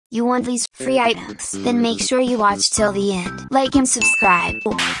You want these free items? Then make sure you watch till the end. Like and subscribe.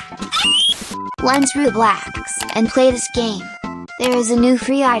 Launch Roblox and play this game. There is a new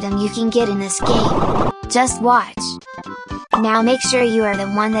free item you can get in this game. Just watch. Now make sure you are the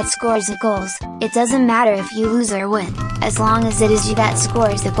one that scores the goals. It doesn't matter if you lose or win, as long as it is you that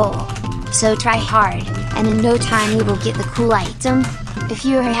scores the goal. So try hard, and in no time you will get the cool item. If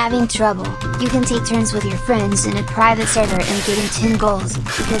you are having trouble, you can take turns with your friends in a private server and getting 10 goals,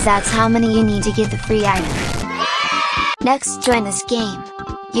 because that's how many you need to get the free item. Next, join this game.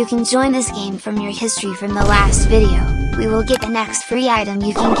 You can join this game from your history from the last video. We will get the next free item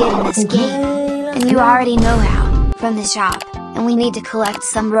you can get in this game. And you already know how, from the shop, and we need to collect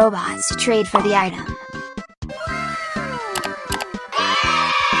some robots to trade for the item.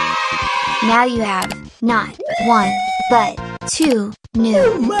 Now you have, not one, but 2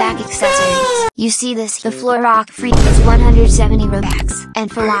 new back accessories. You see this, the floor rock free is 170 Robux, and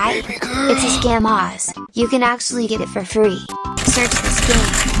for why? It's a scam Oz. You can actually get it for free. Search this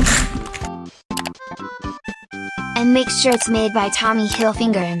game. And make sure it's made by Tommy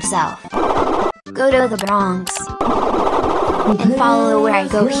Hilfiger himself. Go to the Bronx. And follow where I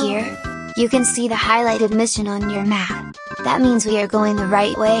go here. You can see the highlighted mission on your map. That means we are going the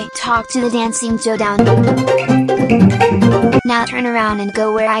right way. Talk to the dancing Joe down. Now turn around and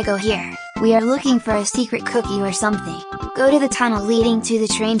go where I go here. We are looking for a secret cookie or something. Go to the tunnel leading to the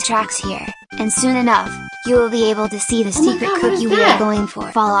train tracks here, and soon enough, you will be able to see the secret cookie we are going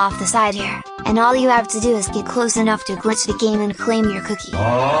for fall off the side here, and all you have to do is get close enough to glitch the game and claim your cookie.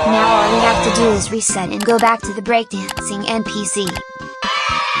 Now all you have to do is reset and go back to the breakdancing NPC.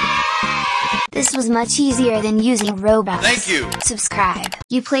 This was much easier than using Roblox. Thank you! Subscribe.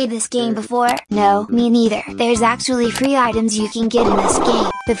 You played this game before? No, me neither. There's actually free items you can get in this game.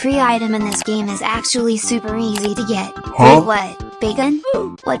 The free item in this game is actually super easy to get. Wait, what? Bacon?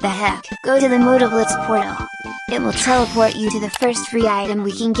 What the heck? Go to the Motoblitz portal. It will teleport you to the first free item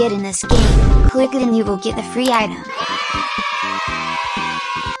we can get in this game. Click it and you will get the free item.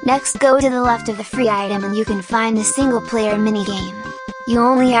 Next, go to the left of the free item and you can find the single player minigame. You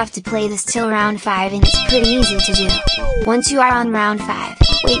only have to play this till round 5 and it's pretty easy to do. Once you are on round 5,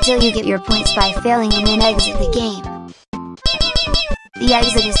 wait till you get your points by failing and then exit the game. The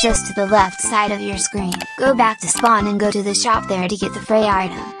exit is just to the left side of your screen. Go back to spawn and go to the shop there to get the free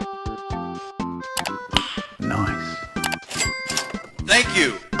item. Nice. Thank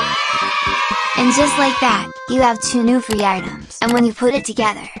you! And just like that, you have 2 new free items. And when you put it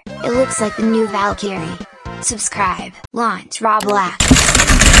together, it looks like the new Valkyrie. Subscribe. Launch Roblox.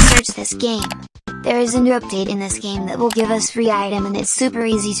 Search this game. There is a new update in this game that will give us free item and it's super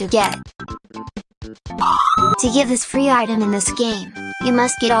easy to get. To get this free item in this game, you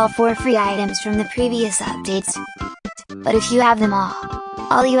must get all 4 free items from the previous updates. But if you have them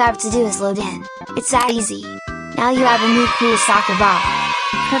all you have to do is load in. It's that easy. Now you have a new cool soccer ball.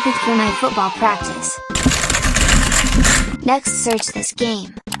 Perfect for my football practice. Next, search this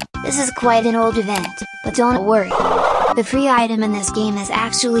game. This is quite an old event, but don't worry. The free item in this game is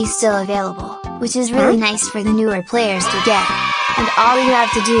actually still available, which is really nice for the newer players to get. And all you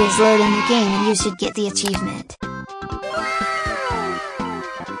have to do is load in the game and you should get the achievement.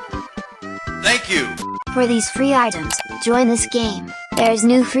 Thank you! For these free items, join this game. There's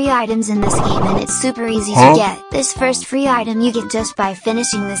new free items in this game and it's super easy to get. This first free item you get just by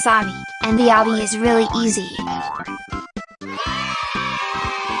finishing this obby, and the obby is really easy.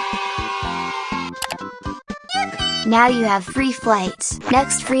 Now you have free flights.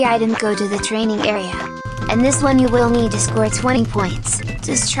 Next free item, go to the training area. And this one you will need to score 20 points.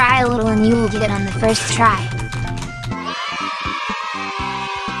 Just try a little and you will get it on the first try.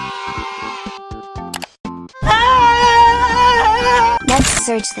 Next,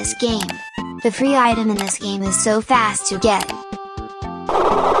 search this game. The free item in this game is so fast to get.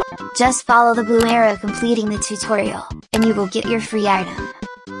 Just follow the blue arrow completing the tutorial, and you will get your free item.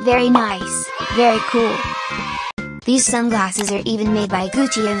 Very nice, very cool. These sunglasses are even made by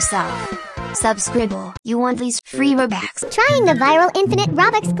Gucci himself. Subscribe. You want these free Robux? Trying the viral infinite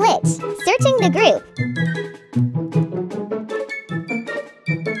Robux glitch. Searching the group.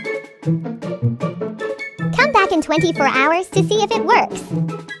 Come back in 24 hours to see if it works.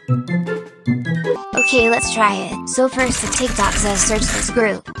 Okay, let's try it. So first the TikTok says search this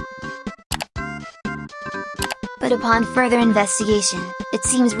group. But upon further investigation, it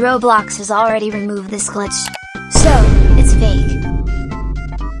seems Roblox has already removed this glitch. So, it's fake.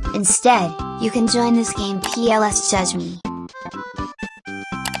 Instead, you can join this game PLS Judge Me.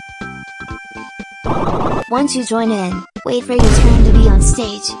 Once you join in, wait for your turn to be on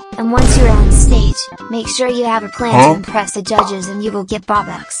stage, and once you're on stage, stage, make sure you have a plan to impress the judges and you will get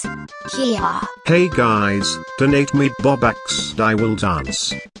Robux. Yeah. Hey guys, donate me Robux, I will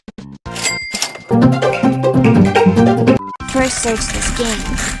dance. First search this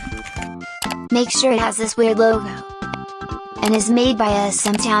game. Make sure it has this weird logo. And is made by a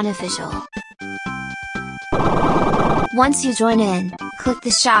Town official. Once you join in, click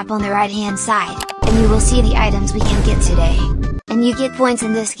the shop on the right hand side, and you will see the items we can get today. And you get points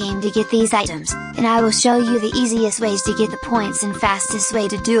in this game to get these items, and I will show you the easiest ways to get the points and fastest way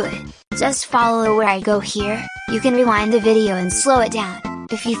to do it. Just follow where I go here. You can rewind the video and slow it down.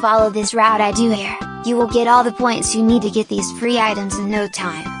 If you follow this route I do here, you will get all the points you need to get these free items in no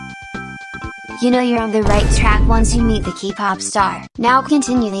time. You know you're on the right track once you meet the K-pop star. Now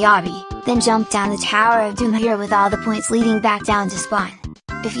continue the obby, then jump down the Tower of Doom here with all the points leading back down to spawn.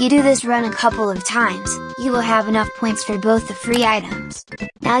 If you do this run a couple of times, you will have enough points for both the free items.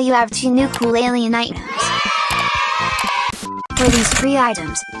 Now you have 2 new cool alien items. For these free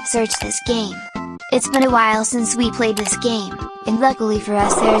items, search this game. It's been a while since we played this game, and luckily for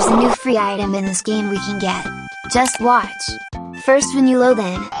us there's a new free item in this game we can get. Just watch! First when you load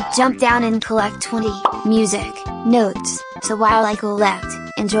in, jump down and collect 20 music notes, so while I collect,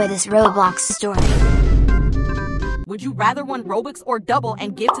 enjoy this Roblox story. Would you rather win Robux or double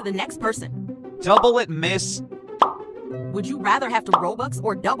and give to the next person? Double it, miss. Would you rather have to Robux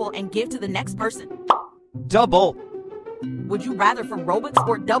or double and give to the next person? Double. Would you rather for Robux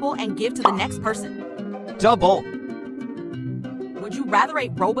or double and give to the next person? Double. Would you rather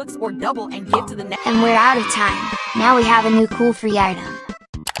 8 Robux or double and give to the next? And we're out of time. Now we have a new cool free item.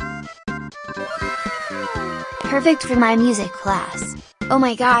 Perfect for my music class. Oh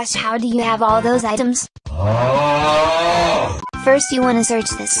my gosh, how do you have all those items? First you want to search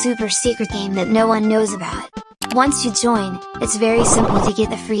this super secret game that no one knows about. Once you join, it's very simple to get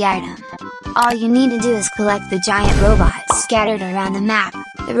the free item. All you need to do is collect the giant robots scattered around the map.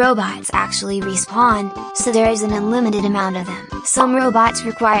 The robots actually respawn, so there is an unlimited amount of them. Some robots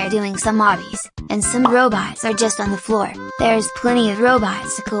require doing some obbies, and some robots are just on the floor. There is plenty of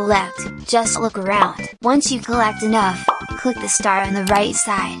robots to collect, just look around. Once you collect enough, click the star on the right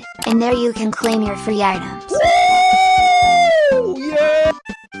side, and there you can claim your free items. Woo! Yeah!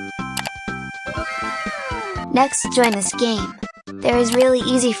 Next, join this game. There is really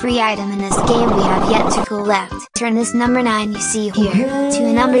easy free item in this game we have yet to collect. Turn this number 9 you see here, to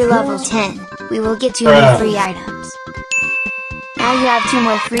a number level 10, we will get 2 new free items. Now you have 2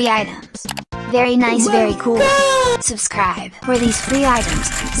 more free items. Very nice, very cool. Subscribe. For these free items,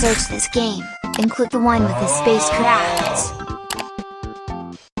 search this game, and click the one with the spacecrafts.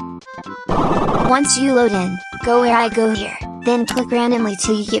 Once you load in, go where I go here, then click randomly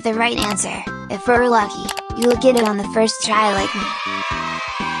till you get the right answer. If we're lucky, you will get it on the first try like me.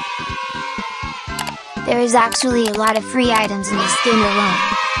 There is actually a lot of free items in this game alone,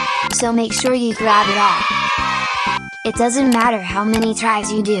 so make sure you grab it all. It doesn't matter how many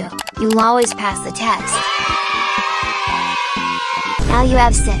tries you do, you'll always pass the test. Now you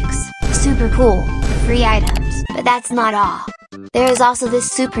have 6 super cool free items, but that's not all. There is also this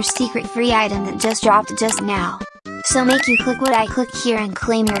super secret free item that just dropped just now. So make you click what I click here and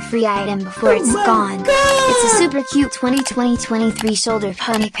claim your free item before it's gone. It's a super cute 2020-23 shoulder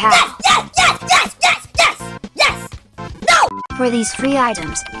pony pal. Yes! No! For these free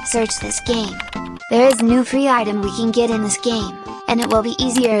items, search this game. There is a new free item we can get in this game, and it will be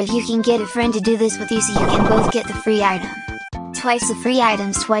easier if you can get a friend to do this with you so you can both get the free item. Twice the free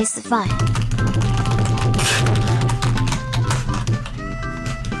items, twice the fun.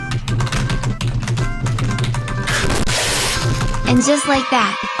 And just like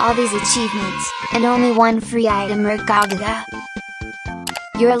that, all these achievements, and only 1 free item Ragagaga.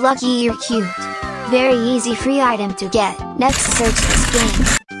 You're lucky, you're cute. Very easy free item to get. Next, search this game.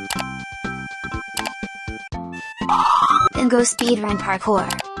 Then go speedrun parkour.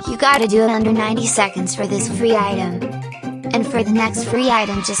 You gotta do it under 90 seconds for this free item. And for the next free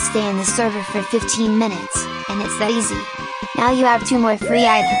item just stay in the server for 15 minutes, and it's that easy. Now you have 2 more free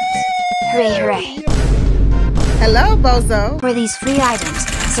items. Hooray hooray! Hello, Bozo! For these free items,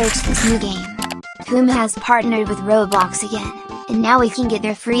 search this new game. Whom has partnered with Roblox again, and now we can get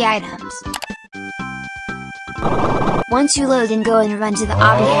their free items. Once you load and go and run to the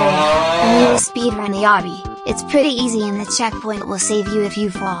obby area, and we will speedrun the obby. It's pretty easy and the checkpoint will save you if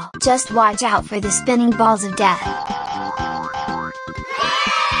you fall. Just watch out for the spinning balls of death.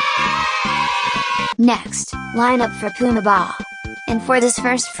 Next, line up for Puma Ball. And for this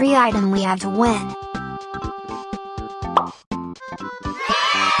first free item we have to win.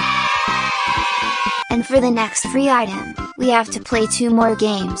 And for the next free item, we have to play 2 more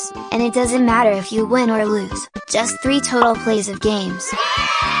games, and it doesn't matter if you win or lose, just 3 total plays of games.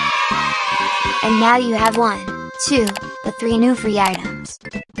 And now you have 1, 2, the 3 new free items.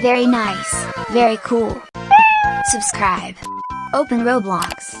 Very nice, very cool. Subscribe. Open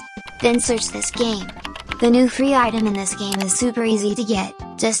Roblox. Then search this game. The new free item in this game is super easy to get,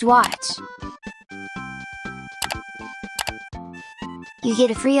 just watch. You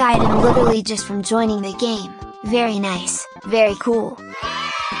get a free item literally just from joining the game. Very nice, very cool.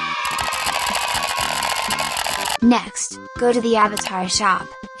 Next, go to the avatar shop,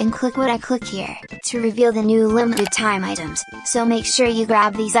 and click what I click here, to reveal the new limited time items, so make sure you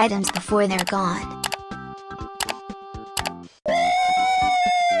grab these items before they're gone.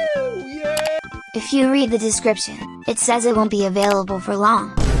 If you read the description, it says it won't be available for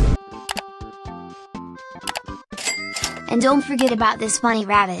long. And don't forget about this funny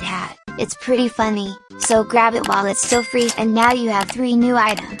rabbit hat, it's pretty funny, so grab it while it's still free. And now you have 3 new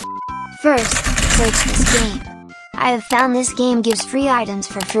items. First, search this game. I have found this game gives free items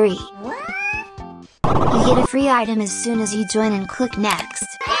for free. You get a free item as soon as you join and click next.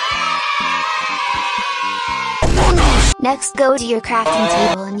 Next, go to your crafting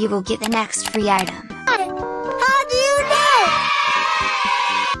table and you will get the next free item. How do you know?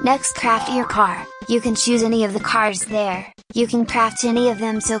 Next, craft your car. You can choose any of the cars there. You can craft any of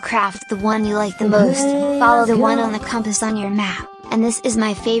them, so craft the one you like the most. Follow the one on the compass on your map. And this is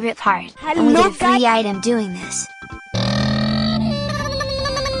my favorite part, and we get a free item doing this.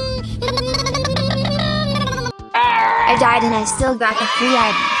 I died and I still got the free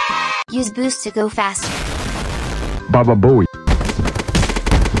item. Use boost to go faster. Baba Booey.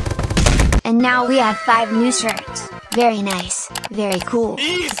 And now we have 5 new shirts. Very nice, very cool.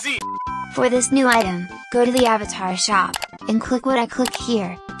 Easy! For this new item, go to the avatar shop, and click what I click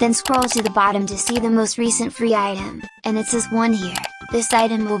here, then scroll to the bottom to see the most recent free item, and it's this one here. This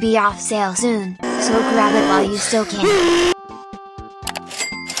item will be off sale soon, so grab it while you still can.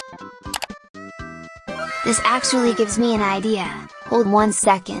 This actually gives me an idea, hold 1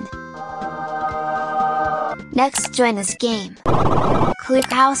 second. Next, join this game.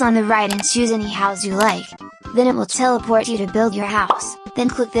 Click house on the right and choose any house you like. Then it will teleport you to build your house. Then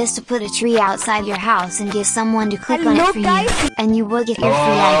click this to put a tree outside your house and get someone to click on it for you, and you will get your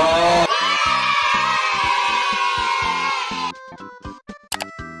free item.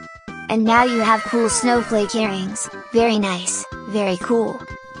 And now you have cool snowflake earrings. Very nice, very cool.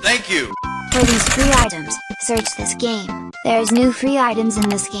 Thank you! For these free items, search this game. There's new free items in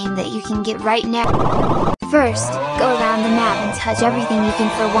this game that you can get right now. First, go around the map and touch everything you can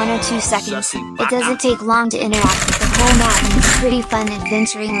for 1 or 2 seconds. It doesn't take long to interact with the whole map, and it's pretty fun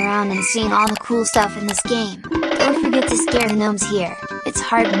adventuring around and seeing all the cool stuff in this game. Don't forget to scare the gnomes here, it's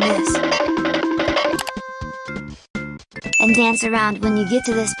hard to miss. And dance around when you get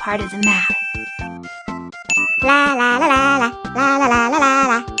to this part of the map. La la la la la la la la la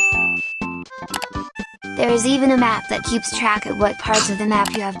la. There is even a map that keeps track of what parts of the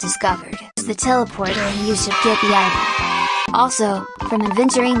map you have discovered. Use the teleporter and you should get the item. Also, from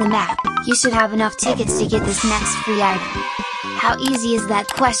adventuring the map, you should have enough tickets to get this next free item. How easy is that,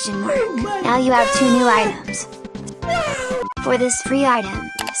 question mark? Now you have 2 new items. For this free item,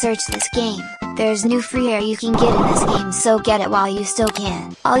 search this game. There's new free air you can get in this game, so get it while you still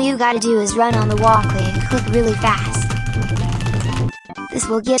can. All you gotta do is run on the walkway and click really fast. This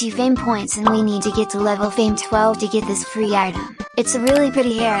will get you fame points, and we need to get to level fame 12 to get this free item. It's a really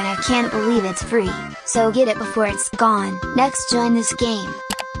pretty hair and I can't believe it's free, so get it before it's gone. Next, join this game.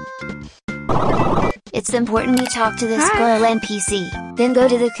 It's important you talk to this girl NPC, then go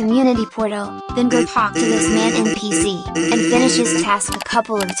to the community portal, then go talk to this man NPC, and finish his task a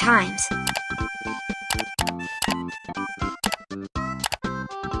couple of times.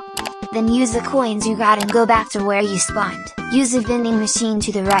 Then use the coins you got and go back to where you spawned. Use the vending machine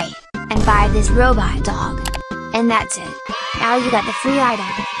to the right, and buy this robot dog. And that's it. Now you got the free item.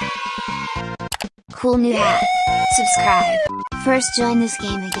 Cool new hat. Subscribe. First, join this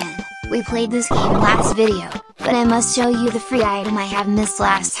game again. We played this game last video, but I must show you the free item I have missed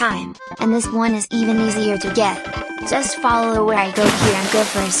last time, and this one is even easier to get. Just follow where I go here and go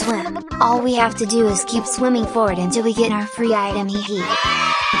for a swim. All we have to do is keep swimming forward until we get our free item, hee hee.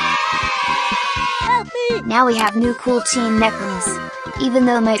 Now we have new cool chain necklace, even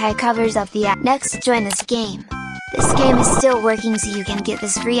though my tie covers up the app. Next, join this game. This game is still working, so you can get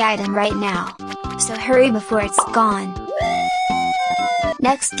this free item right now. So hurry before it's gone.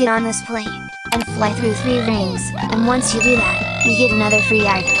 Next, get on this plane, and fly through 3 rings, and once you do that, you get another free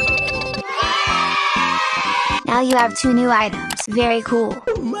item. Now you have 2 new items. Very cool.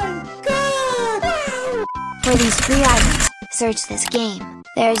 Oh my god! For these free items, search this game.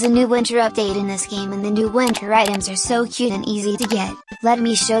 There's a new winter update in this game and the new winter items are so cute and easy to get. Let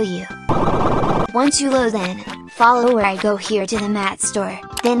me show you. Once you load in, follow where I go here to the mat store,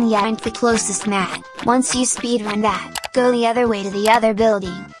 then find the closest mat. Once you speedrun that, go the other way to the other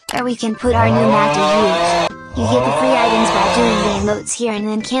building, where we can put our new mat to use. You get the free items by doing the emotes here and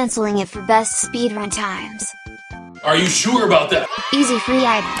then cancelling it for best speedrun times. Are you sure about that? Easy free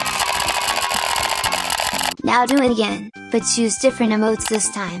items. Now do it again, but choose different emotes this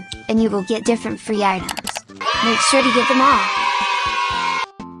time, and you will get different free items. Make sure to get them all!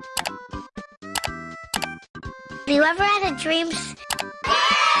 Have you ever had a dream?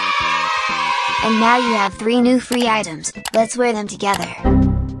 And now you have 3 new free items, let's wear them together.